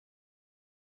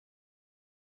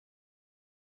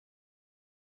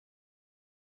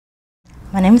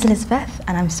My name is Elizabeth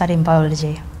and I'm studying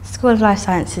biology. School of Life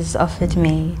Sciences offered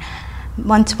me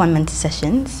one-to-one mentor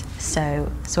sessions, so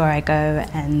it's where I go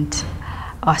and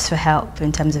ask for help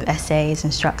in terms of essays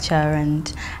and structure and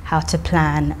how to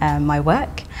plan my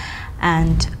work.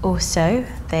 And also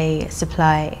they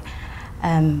supply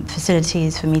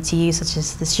facilities for me to use, such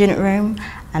as the student room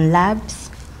and labs.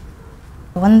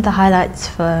 One of the highlights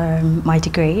for my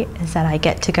degree is that I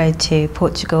get to go to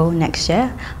Portugal next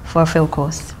year for a field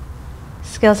course.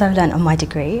 Skills I've learnt on my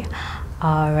degree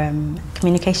are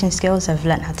communication skills. I've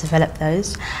learnt how to develop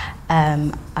those.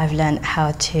 I've learnt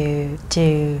how to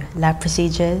do lab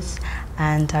procedures,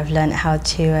 and I've learnt how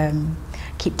to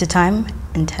keep to time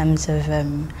in terms of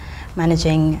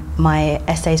managing my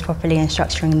essays properly and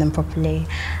structuring them properly,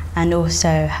 and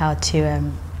also how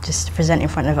to just present in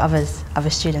front of other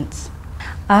students.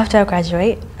 After I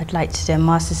graduate, I'd like to do a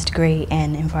master's degree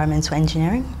in environmental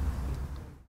engineering.